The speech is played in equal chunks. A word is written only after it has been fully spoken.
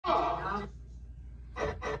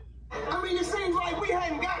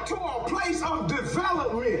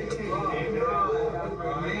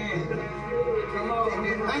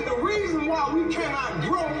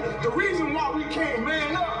The reason why we can't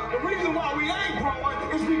man up, the reason why we ain't growing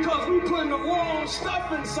is because we putting the wrong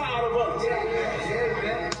stuff inside of us.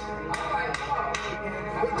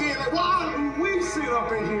 But then why do we sit up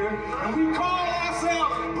in here and we call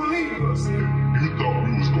ourselves believers? You thought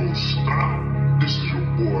we was gonna stop? This is your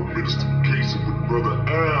boy, Minister Casey, with Brother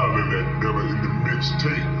Al and that Never in the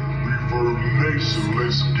Mixtape. Reverb Nation,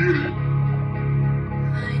 let's get it.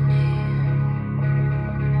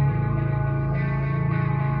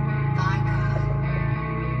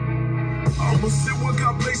 I'ma sit where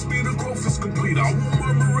God placed me, the growth is complete. I won't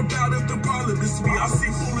murmur about it, the problem is me. I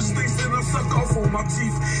see foolish things and I suck off on my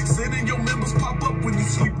teeth. Sitting your members pop up when you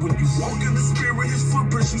sleep. When you walk in the spirit, his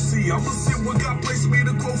footprints you see. I'ma sit where God placed me,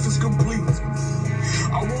 the growth is complete.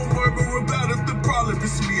 I won't murmur about it, the problem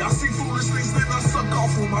is me. I see foolish things, then I suck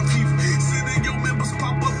off on my teeth. Sitting your members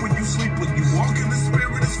pop up when you sleep. When you walk in the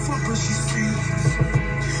spirit, his footprints you see.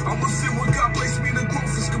 I'ma sit where God placed me, the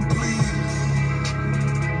growth is complete.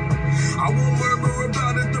 I won't murmur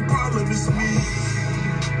about it, the problem is me.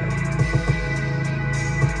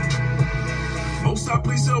 Most High,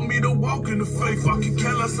 please help me to walk in the faith. I can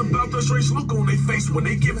care less about the strange look on their face. When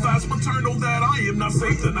they give vibes maternal that I am not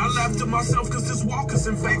safe, then I laugh to myself cause this walk is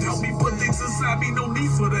in faith. Help me put things inside me, no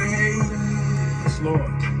need for the hate. Yes, Lord.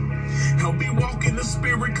 Help me walk in the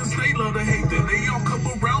spirit cause they love to hate. Then they all come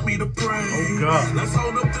around me to pray. Oh God. Let's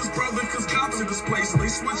hold up this brother cause God's in this place. They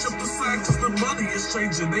switch up the side cause the money is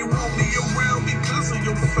changing. They want me around because of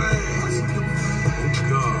your face. Oh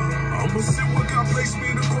God. I'ma sit where God placed me,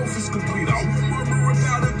 the growth is complete. I won't murmur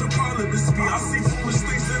about it, the problem is me. I see foolish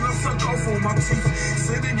things and I suck off on my teeth.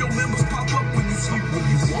 Sitting your members pop up when you sleep. When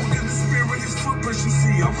you walk in the spirit, his footprints you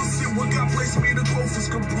see. I'ma sit where God placed me, the growth is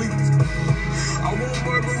complete. I won't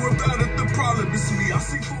murmur about it, the problem is me. I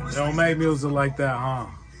see foolish. They don't make music like that, huh?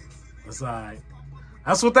 That's alright.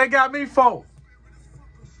 That's what they got me for.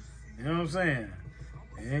 You know what I'm saying?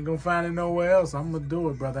 You ain't gonna find it nowhere else. I'm gonna do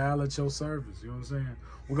it, brother. I'll at your service. You know what I'm saying?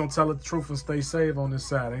 We're gonna tell the truth and stay safe on this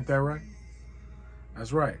side. Ain't that right?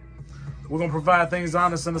 That's right. We're gonna provide things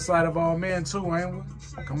honest in the sight of all men too, ain't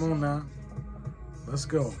we? Come on now. Let's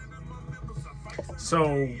go.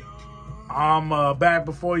 So I'm back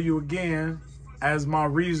before you again as my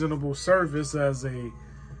reasonable service as a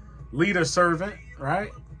leader servant,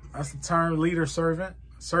 right? That's the term, leader servant,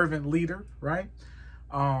 servant leader, right?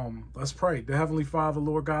 Let's pray. The Heavenly Father,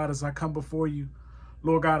 Lord God, as I come before you,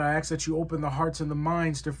 Lord God, I ask that you open the hearts and the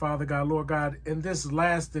minds, dear Father God, Lord God, in this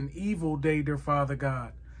last and evil day, dear Father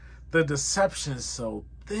God. The deception is so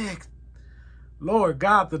thick. Lord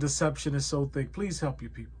God, the deception is so thick. Please help your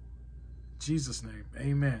people. In Jesus' name,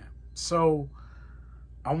 amen. So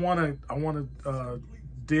I want to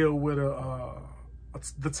deal with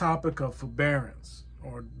the topic of forbearance,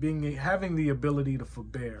 or having the ability to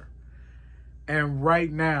forbear. And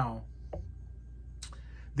right now,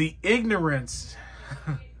 the ignorance,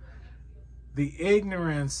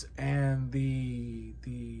 and the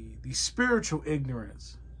spiritual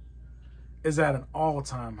ignorance is at an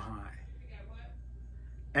all-time high.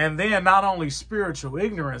 And then not only spiritual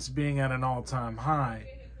ignorance being at an all-time high,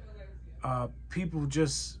 people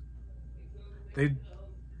just, I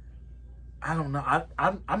don't know.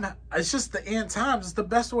 I'm not, it's just the end times. It's the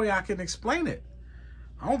best way I can explain it.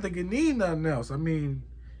 I don't think it need nothing else. I mean,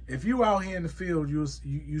 if you out here in the field, you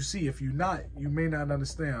see. If you not, you may not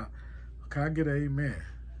understand. Can I get an amen?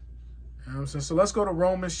 You know what I'm saying? So let's go to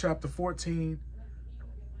Romans chapter 14.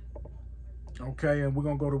 Okay, and we're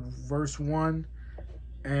going to go to verse 1.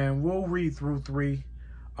 And we'll read through 3.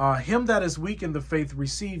 Him that is weak in the faith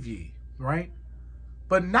receive ye, right?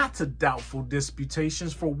 But not to doubtful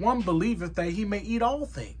disputations, for one believeth that he may eat all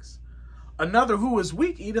things. Another who is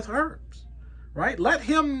weak eateth herbs, right? Let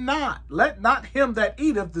not him that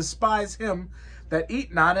eateth despise him that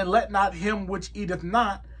eat not, and let not him which eateth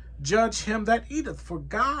not judge him that eateth, for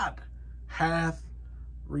God hath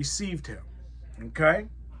received him. Okay?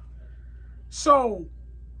 So,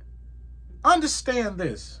 understand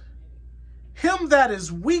this. Him that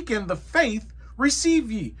is weak in the faith,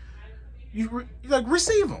 receive ye.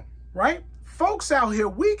 Receive him, right? Folks out here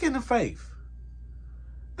weak in the faith.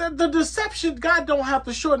 The deception, God don't have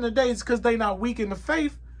to shorten the days because they not weak in the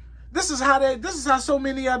faith. This is how so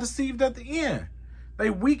many are deceived at the end. They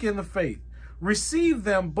weak in the faith. Receive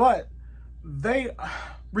them, but the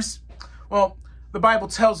Bible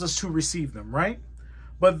tells us to receive them, right?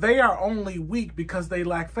 But they are only weak because they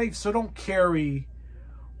lack faith. So don't carry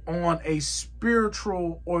on a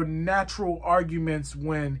spiritual or natural arguments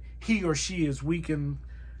when he or she is weak in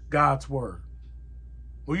God's word.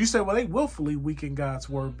 Well, you say, well, they willfully weaken God's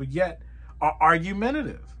word, but yet are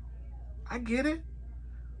argumentative. I get it.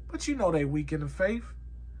 But you know they weak in the faith.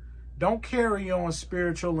 Don't carry on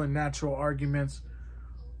spiritual and natural arguments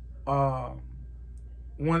when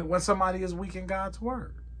somebody is weak in God's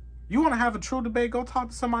word. You want to have a true debate, go talk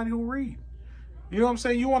to somebody who read. You know what I'm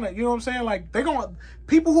saying? You know what I'm saying? Like,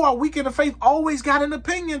 people who are weak in the faith always got an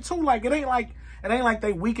opinion too. Like, it ain't like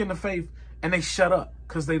they weak in the faith and they shut up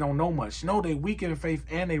because they don't know much. No, they weak in the faith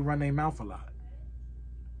and they run their mouth a lot.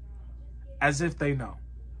 As if they know.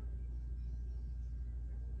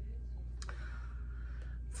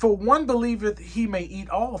 For one believeth he may eat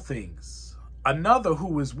all things. Another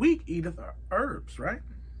who is weak eateth herbs, right?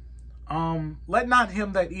 Let not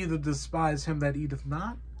him that eateth despise him that eateth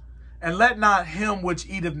not. And let not him which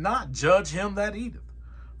eateth not judge him that eateth.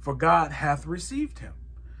 For God hath received him.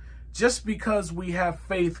 Just because we have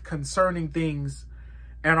faith concerning things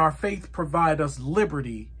and our faith provide us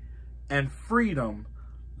liberty and freedom,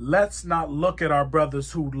 let's not look at our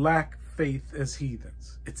brothers who lack faith as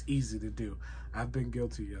heathens. It's easy to do. I've been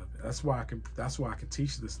guilty of it. That's why I can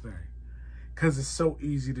teach this thing, because it's so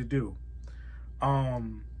easy to do.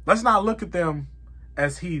 Let's not look at them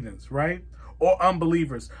as heathens, right? Or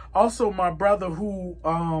unbelievers. Also, my brother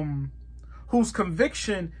whose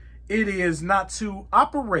conviction it is not to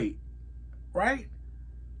operate, right?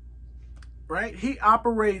 Right? He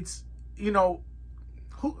operates, you know,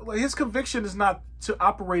 his conviction is not to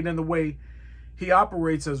operate in the way he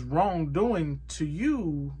operates as wrongdoing to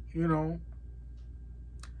you, you know.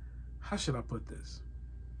 How should I put this?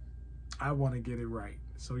 I want to get it right.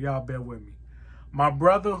 So y'all bear with me. My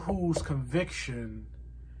brother whose conviction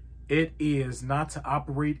it is not to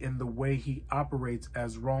operate in the way he operates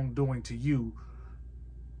as wrongdoing to you,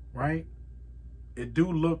 right? It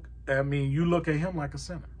do look, I mean, you look at him like a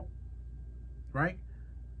sinner, right?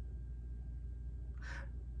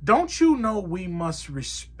 Don't you know we must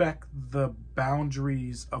respect the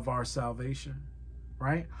boundaries of our salvation,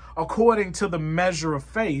 right? According to the measure of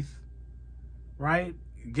faith, right,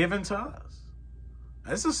 given to us.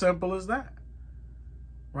 It's as simple as that,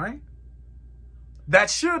 right? That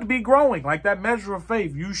should be growing, like that measure of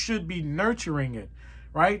faith. You should be nurturing it,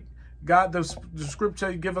 right? God, the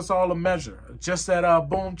scripture give us all a measure. Just at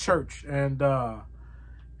Boom Church, and my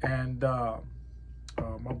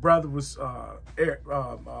brother was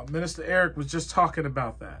Minister Eric was just talking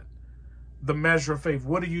about that, the measure of faith.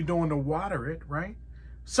 What are you doing to water it, right?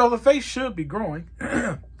 So the faith should be growing,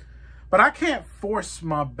 but I can't force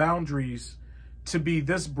my boundaries to be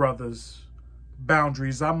this brother's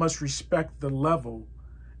boundaries. I must respect the level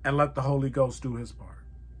and let the Holy Ghost do his part.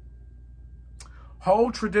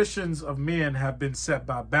 Whole traditions of men have been set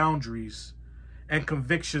by boundaries and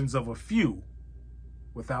convictions of a few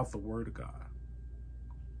without the word of God.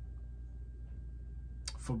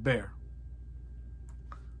 Forbear.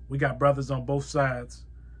 We got brothers on both sides.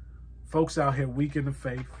 Folks out here weak in the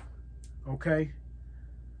faith. Okay?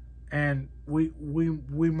 And we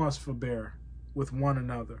must forbear with one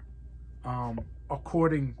another.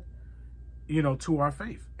 According, you know, to our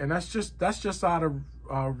faith. And that's just out of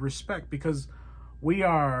respect, because we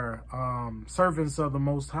are servants of the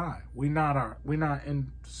Most High. We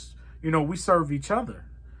serve each other,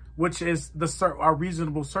 which is our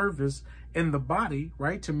reasonable service in the body,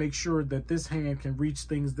 right? To make sure that this hand can reach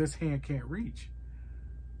things this hand can't reach.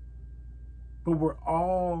 But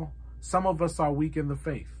some of us are weak in the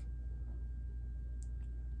faith.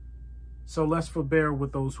 So let's forbear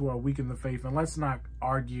with those who are weak in the faith, and let's not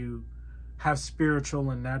argue, have spiritual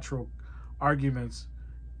and natural arguments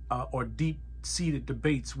or deep-seated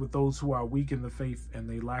debates with those who are weak in the faith and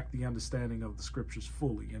they lack the understanding of the scriptures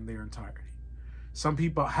fully in their entirety. Some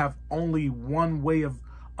people have only one way of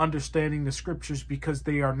understanding the scriptures because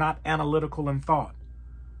they are not analytical in thought.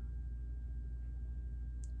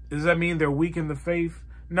 Does that mean they're weak in the faith?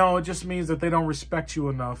 No, it just means that they don't respect you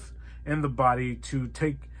enough in the body to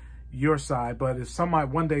take your side. But if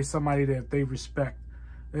somebody that they respect,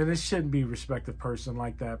 then it shouldn't be a respected person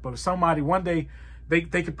like that. But if somebody one day, they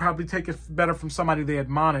could probably take it better from somebody they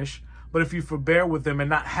admonish. But if you forbear with them and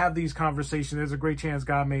not have these conversations, there's a great chance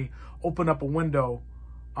God may open up a window,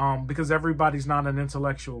 because everybody's not an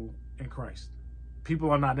intellectual in Christ. People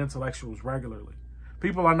are not intellectuals regularly.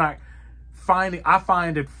 People are not I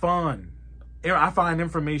find it fun. I find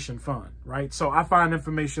information fun, right? So I find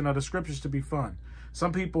information of the scriptures to be fun.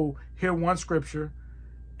 Some people hear one scripture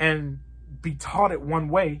and be taught it one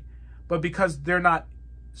way, but because they're not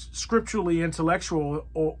scripturally intellectual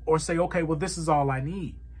or say, okay, well, this is all I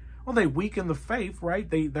need. Well, they weaken the faith, right?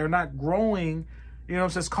 They're not growing. You know,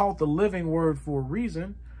 it's just called the living word for a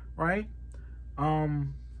reason, right? But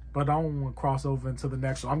I don't want to cross over into the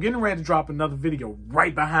next one. I'm getting ready to drop another video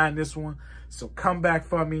right behind this one, so come back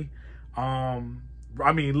for me.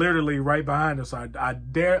 I mean, literally right behind us. I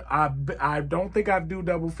don't think I do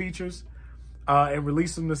double features and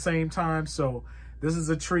release them the same time. So this is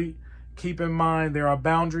a treat. Keep in mind there are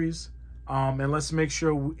boundaries, and let's make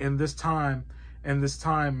sure in this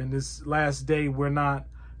last day, we're not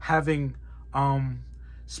having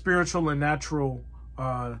spiritual and natural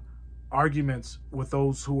arguments with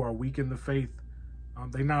those who are weak in the faith.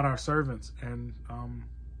 They're not our servants, and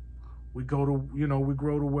we go to, we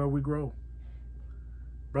grow to where we grow.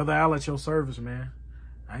 Brother Al at your service, man.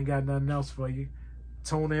 I ain't got nothing else for you.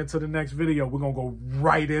 Tune in to the next video. We're going to go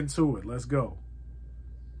right into it. Let's go.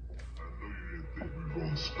 I know you didn't think we were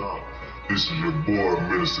going to stop. This is your boy,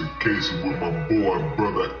 Minister Casey, with my boy,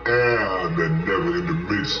 Brother Al, that never in the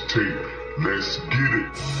mixtape. Let's get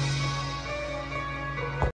it.